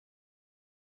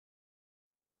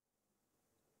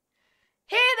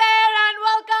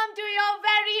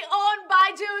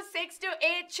6 to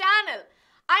 8 channel.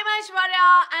 I'm Aishwarya,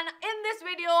 and in this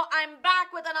video, I'm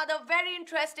back with another very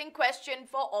interesting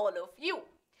question for all of you.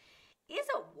 Is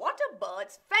a water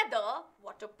bird's feather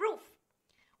waterproof?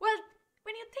 Well,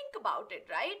 when you think about it,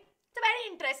 right, it's a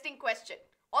very interesting question.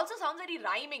 Also sounds very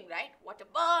rhyming, right? Water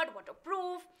bird,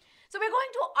 waterproof. So we're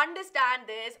going to understand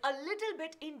this a little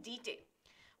bit in detail.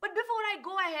 But before I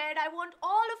go ahead, I want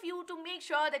all of you to make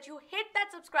sure that you hit that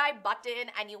subscribe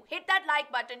button and you hit that like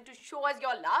button to show us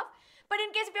your love. But in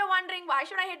case if you're wondering why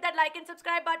should I hit that like and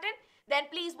subscribe button,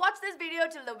 then please watch this video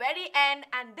till the very end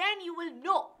and then you will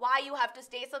know why you have to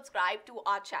stay subscribed to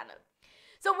our channel.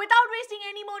 So without wasting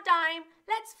any more time,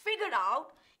 let's figure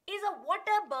out, is a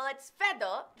water bird's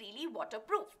feather really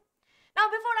waterproof? Now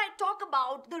before I talk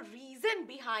about the reason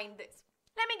behind this,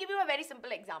 let me give you a very simple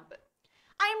example.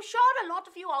 I am sure a lot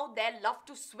of you out there love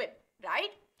to swim, right?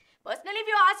 Personally, if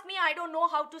you ask me, I don't know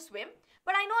how to swim,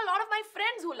 but I know a lot of my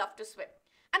friends who love to swim.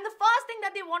 And the first thing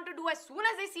that they want to do as soon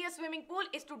as they see a swimming pool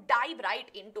is to dive right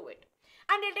into it.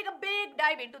 And they'll take a big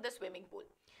dive into the swimming pool.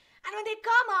 And when they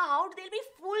come out, they'll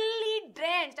be fully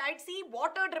drenched. I'd see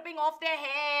water dripping off their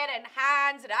hair and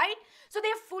hands, right? So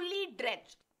they're fully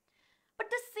drenched. But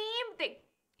the same thing,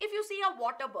 if you see a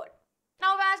water bird.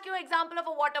 Now, if I ask you an example of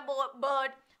a water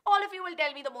bird, all of you will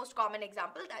tell me the most common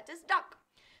example, that is duck.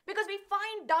 Because we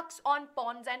find ducks on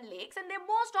ponds and lakes and they're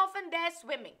most often there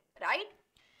swimming, right?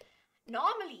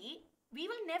 Normally, we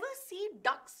will never see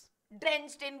ducks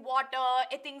drenched in water,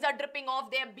 things are dripping off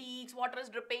their beaks, water is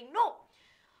dripping, no.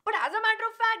 But as a matter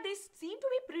of fact, they seem to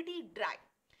be pretty dry.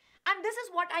 And this is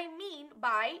what I mean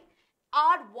by,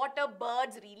 are water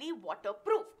birds really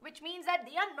waterproof? Which means that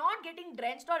they are not getting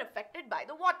drenched or affected by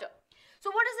the water. So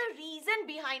what is the reason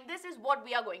behind this is what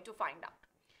we are going to find out.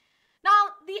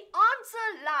 Now, the answer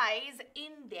lies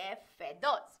in their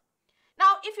feathers.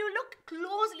 Now, if you look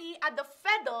closely at the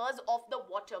feathers of the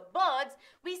water birds,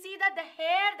 we see that the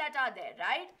hair that are there,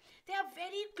 right? They are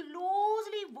very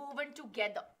closely woven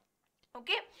together.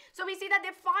 Okay, so we see that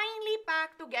they're finely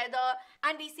packed together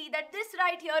and we see that this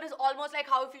right here is almost like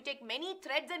how if you take many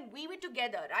threads and weave it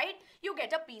together, right? You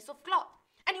get a piece of cloth.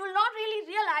 And you will not really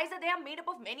realize that they are made up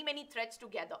of many threads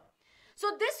together.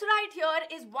 So this right here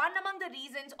is one among the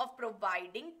reasons of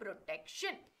providing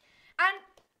protection and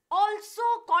also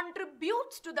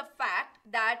contributes to the fact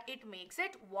that it makes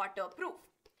it waterproof.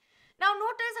 Now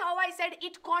notice how I said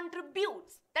it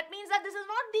contributes. That means that this is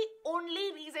not the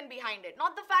only reason behind it.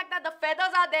 Not the fact that the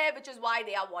feathers are there, which is why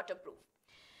they are waterproof.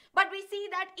 But we see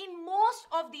that in most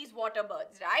of these water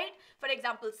birds, right? For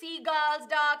example, seagulls,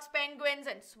 ducks, penguins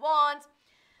and swans.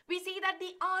 We see that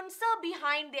the answer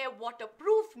behind their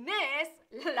waterproofness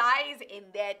lies in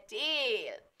their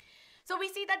tail. So we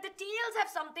see that the tails have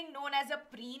something known as a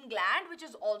preen gland, which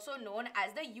is also known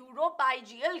as the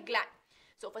uropygeal gland.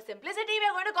 So for simplicity, we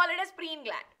are going to call it as preen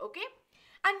gland, okay?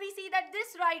 And we see that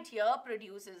this right here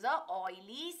produces a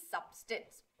oily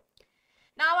substance.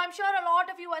 Now, I'm sure a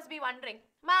lot of you must be wondering,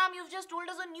 ma'am, you've just told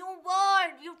us a new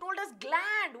word. You've told us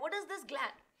gland. What is this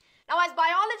gland? Now, as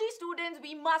biology students,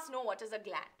 we must know what is a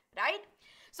gland, right?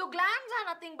 So glands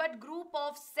are nothing but group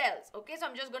of cells, okay? So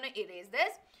I'm just going to erase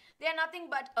this. They are nothing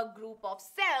but a group of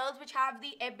cells which have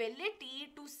the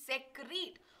ability to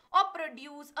secrete or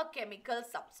produce a chemical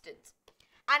substance.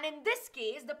 And in this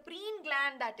case, the preen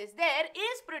gland that is there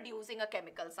is producing a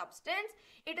chemical substance.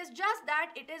 It is just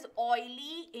that it is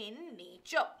oily in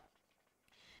nature.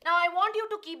 Now, I want you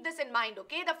to keep this in mind,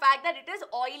 okay? The fact that it is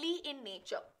oily in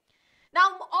nature. Now,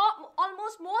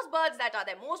 almost most birds that are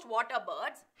there, most water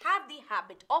birds have the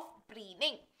habit of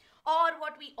preening or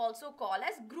what we also call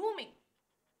as grooming.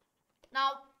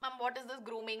 Now, ma'am, what is this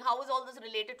grooming? How is all this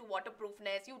related to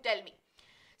waterproofness? You tell me.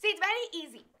 See, it's very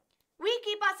easy. We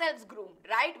keep ourselves groomed,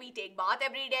 right? We take bath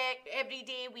every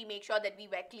day. We make sure that we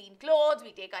wear clean clothes.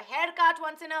 We take a haircut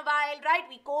once in a while, right?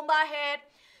 We comb our hair.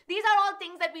 These are all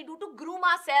things that we do to groom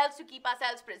ourselves, to keep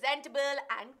ourselves presentable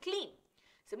and clean.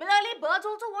 Similarly, birds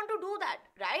also want to do that,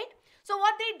 right? So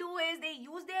what they do is they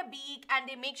use their beak and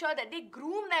they make sure that they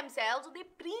groom themselves or they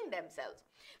preen themselves.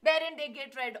 Wherein they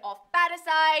get rid of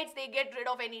parasites, they get rid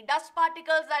of any dust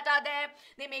particles that are there.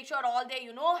 They make sure all their,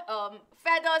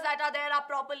 feathers that are there are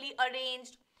properly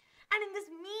arranged. And in this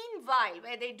meanwhile,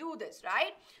 where they do this,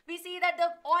 right, we see that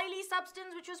the oily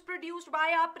substance which was produced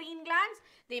by our preen glands,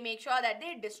 they make sure that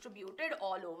they distribute it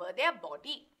all over their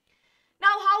body.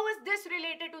 Now, how is this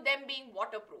related to them being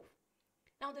waterproof?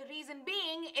 Now, the reason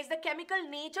being is the chemical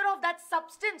nature of that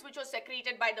substance which was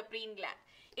secreted by the preen gland.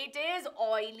 It is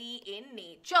oily in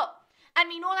nature. And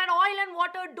we know that oil and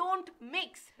water don't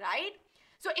mix, right?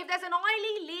 So if there's an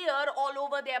oily layer all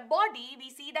over their body, we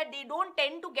see that they don't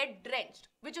tend to get drenched,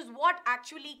 which is what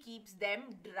actually keeps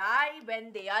them dry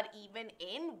when they are even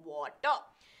in water.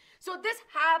 So this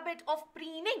habit of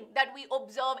preening that we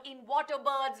observe in water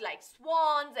birds like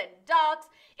swans and ducks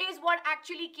is what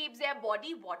actually keeps their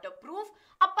body waterproof,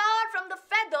 apart from the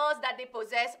feathers that they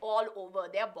possess all over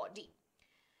their body.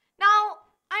 Now,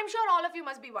 I'm sure all of you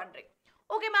must be wondering,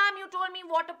 okay ma'am, you told me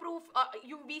waterproof,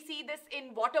 we see this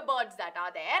in water birds that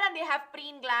are there and they have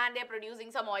preen gland, they're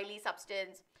producing some oily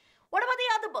substance. What about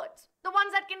the other birds, the ones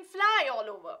that can fly all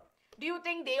over? Do you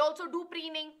think they also do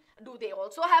preening? Do they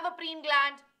also have a preen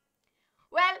gland?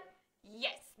 Well,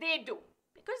 yes, they do.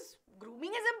 Because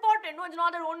grooming is important. No, it's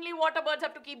not that only water birds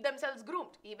have to keep themselves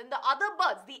groomed. Even the other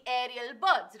birds, the aerial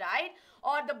birds, right?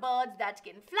 Or the birds that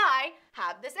can fly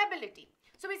have this ability.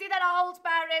 So we see that owls,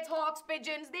 parrots, hawks,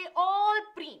 pigeons, they all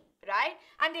preen, right?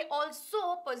 And they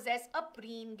also possess a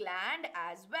preen gland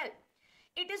as well.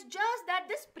 It is just that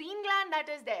this preen gland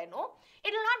that is there, no,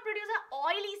 it will not produce an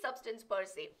oily substance per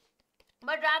se,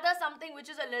 but rather something which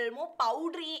is a little more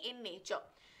powdery in nature.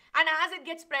 And as it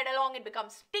gets spread along, it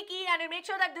becomes sticky and it makes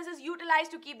sure that this is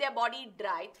utilized to keep their body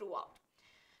dry throughout.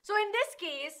 So in this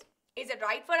case, is it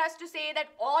right for us to say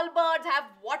that all birds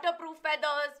have waterproof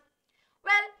feathers?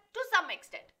 Well, to some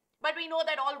extent. But we know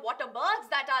that all water birds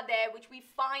that are there, which we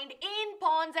find in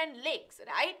ponds and lakes,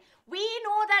 right? We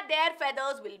know that their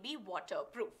feathers will be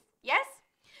waterproof. Yes?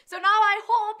 So now I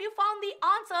hope you found the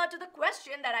answer to the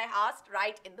question that I asked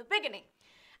right in the beginning.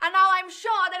 And now I'm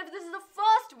sure that if this is the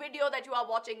first video that you are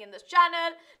watching in this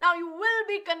channel, now you will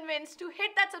be convinced to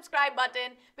hit that subscribe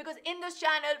button, because in this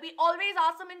channel, we always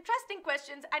ask some interesting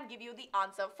questions and give you the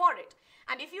answer for it.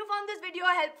 And if you found this video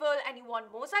helpful and you want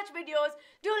more such videos,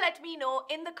 do let me know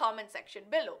in the comment section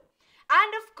below.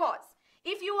 And of course,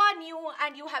 if you are new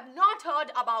and you have not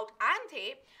heard about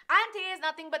ANTHE, ANTHE is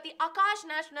nothing but the Akash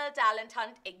National Talent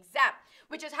Hunt exam,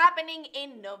 which is happening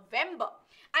in November.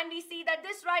 And we see that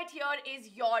this right here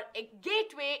is your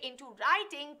gateway into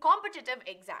writing competitive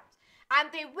exams.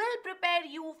 ANTHE will prepare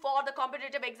you for the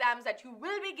competitive exams that you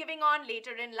will be giving on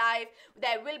later in life.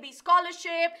 There will be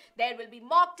scholarship, there will be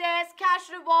mock tests, cash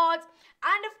rewards,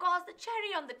 and of course the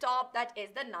cherry on the top, that is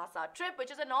the NASA trip,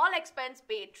 which is an all-expense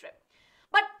paid trip.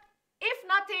 But if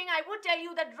nothing, I would tell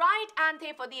you that write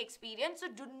ANTHE for the experience, so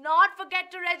do not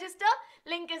forget to register.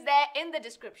 Link is there in the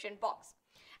description box.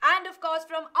 And of course,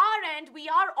 from our end, we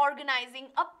are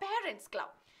organizing a parents club,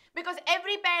 because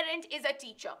every parent is a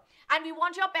teacher and we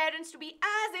want your parents to be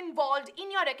as involved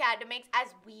in your academics as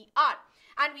we are.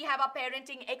 And we have our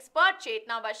parenting expert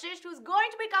Chetna Vashisht, who's going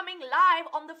to be coming live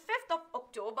on the 5th of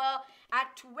October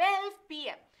at 12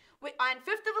 p.m. And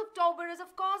 5th of October is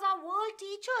of course our World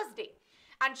Teachers Day.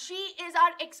 And she is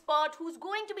our expert who's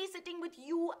going to be sitting with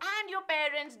you and your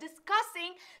parents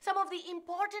discussing some of the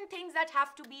important things that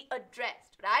have to be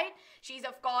addressed, right? She's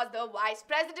of course the Vice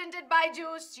President at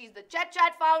BYJU'S, she's the Chat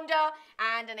founder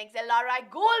and an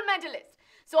XLRI gold medalist.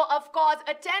 So of course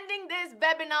attending this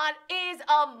webinar is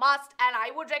a must, and I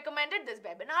would recommend it. This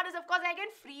webinar is of course again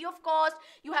free of cost.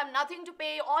 You have nothing to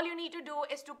pay. All you need to do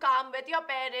is to come with your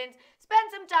parents,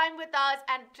 spend some time with us,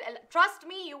 and trust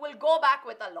me, you will go back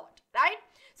with a lot, right?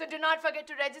 So do not forget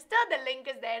to register. The link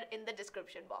is there in the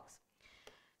description box.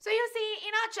 So you see,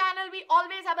 in our channel, we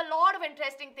always have a lot of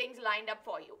interesting things lined up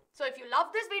for you. So if you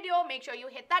love this video, make sure you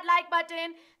hit that like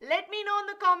button. Let me know in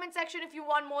the comment section if you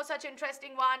want more such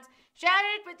interesting ones. Share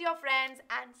it with your friends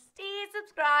and stay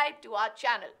subscribed to our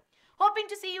channel. Hoping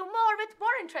to see you more with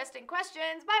more interesting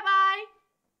questions. Bye-bye.